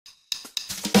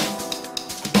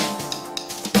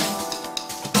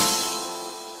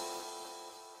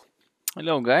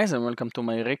Hello guys and welcome to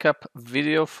my recap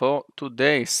video for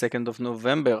today, 2nd of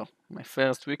November. My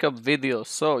first recap video,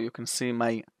 so you can see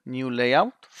my new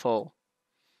layout for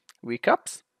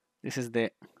recaps. This is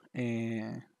the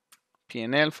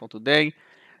P&L for today.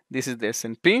 This is the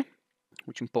S&P,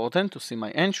 which is important to see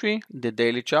my entry, the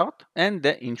daily chart and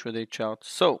the intraday chart.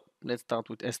 So let's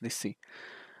start with SDC.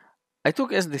 I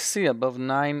took SDC above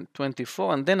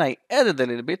 924 and then I added a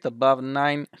little bit above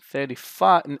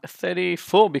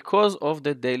 934 because of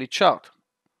the daily chart.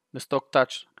 The stock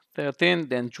touched 13,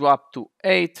 then dropped to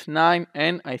 8, 9,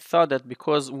 and I thought that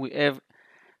because we have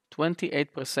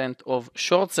 28% of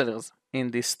short sellers in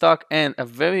this stock and a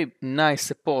very nice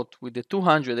support with the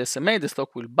 200 SMA, the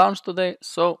stock will bounce today,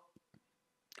 so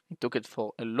I took it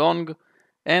for a long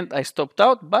and I stopped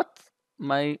out, but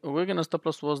my original stop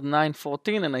loss was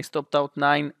 914 and I stopped out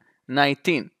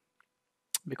 919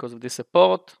 because of this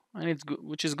support, and it's good,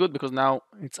 which is good because now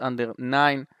it's under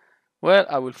 9. Well,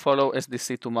 I will follow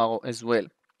SDC tomorrow as well.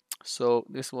 So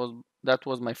that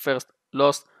was my first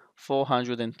loss,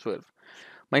 412.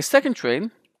 My second trade,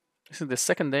 this is the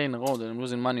second day in a row that I'm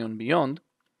losing money on Beyond,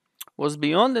 was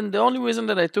Beyond, and the only reason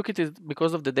that I took it is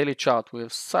because of the daily chart. We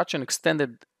have such an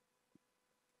extended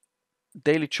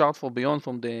daily chart for Beyond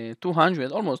from the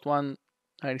 200, almost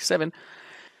 197,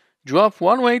 drop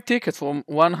one-way ticket from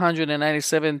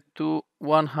 197 to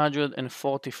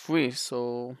 143.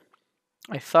 So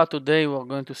I thought today we're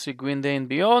going to see green day and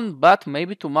Beyond, but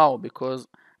maybe tomorrow, because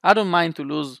I don't mind to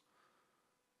lose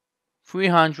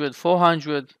 300,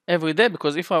 400 every day,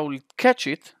 because if I will catch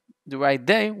it the right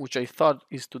day, which I thought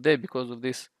is today because of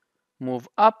this move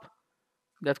up,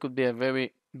 that could be a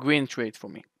very green trade for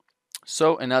me.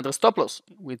 So another stop loss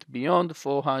with Beyond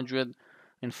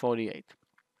 448.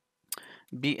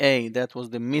 BA, that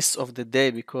was the miss of the day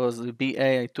because the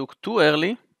BA I took too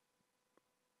early,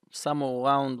 somewhere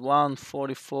around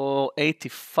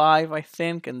 144.85 I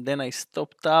think, and then I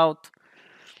stopped out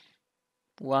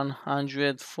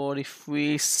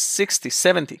 143.60,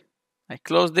 70. I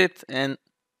closed it and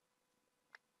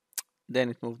then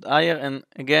it moved higher, and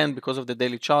again because of the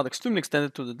daily chart extremely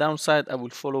extended to the downside, I will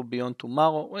follow Beyond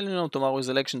tomorrow. Well, tomorrow is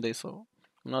election day, so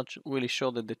I'm not really sure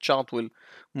that the chart will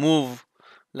move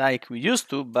like we used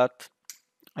to, but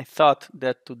I thought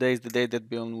that today is the day that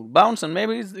Beyond will bounce, and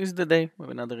maybe it's the day. We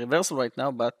have another reversal right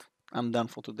now, but I'm done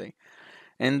for today.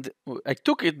 And I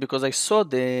took it because I saw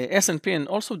the S&P and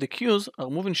also the Qs are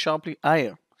moving sharply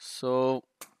higher. So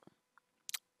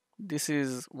this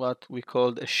is what we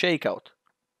called a shakeout.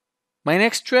 My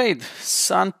next trade,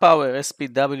 SunPower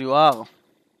SPWR,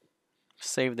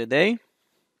 saved the day.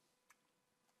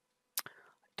 I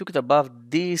took it above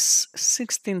this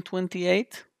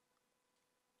 1628,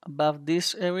 above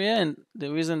this area, and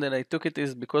the reason that I took it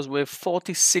is because we have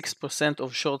 46%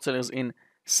 of short sellers in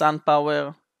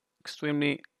SunPower.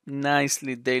 Extremely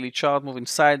nicely daily chart moving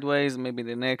sideways. Maybe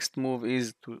the next move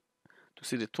is to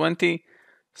see the 20.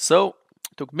 So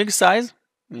I took big size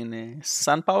in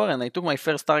SunPower, and I took my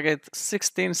first target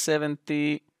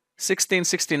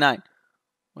 1669,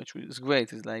 which is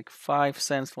great. It's like 5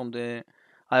 cents from the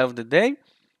high of the day,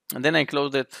 and then I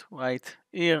closed it right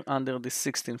here under the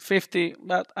 1650,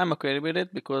 but I'm okay with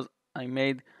it because I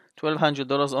made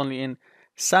 $1,200 only in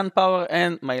SunPower.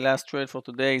 And my last trade for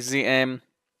today, ZM,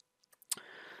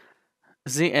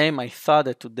 I thought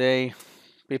that today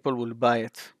people will buy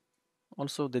it.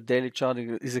 Also, the daily chart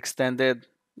is extended.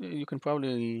 You can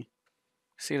probably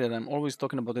see that I'm always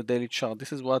talking about the daily chart.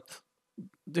 This is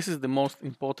the most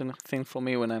important thing for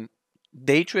me when I'm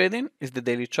day trading, is the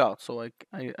daily chart. So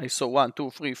I saw 1,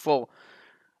 2, 3, 4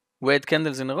 red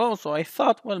candles in a row. So I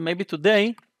thought, well, maybe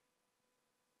today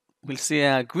we'll see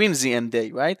a green ZM day,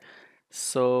 right?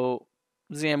 So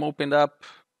ZM opened up,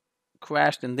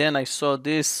 crashed, and then I saw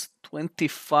this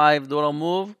 $25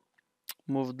 move,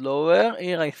 moved lower.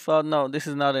 Here I thought, no, this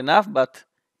is not enough, but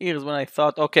here's when I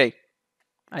thought, okay,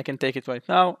 I can take it right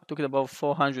now. I took it above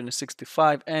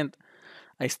 465 and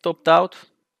I stopped out,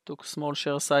 took small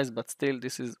share size, but still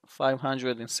this is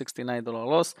 $569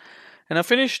 loss. And I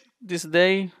finished this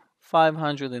day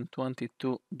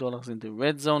 $522 in the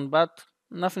red zone, but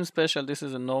nothing special. This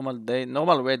is a normal day,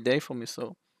 normal red day for me,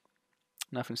 so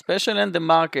nothing special. And the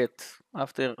market,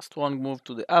 after a strong move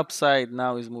to the upside,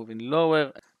 now is moving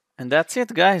lower. And that's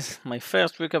it, guys. My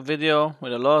first recap video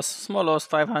with a loss, small loss,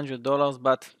 $500,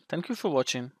 but thank you for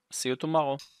watching. See you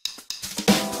tomorrow.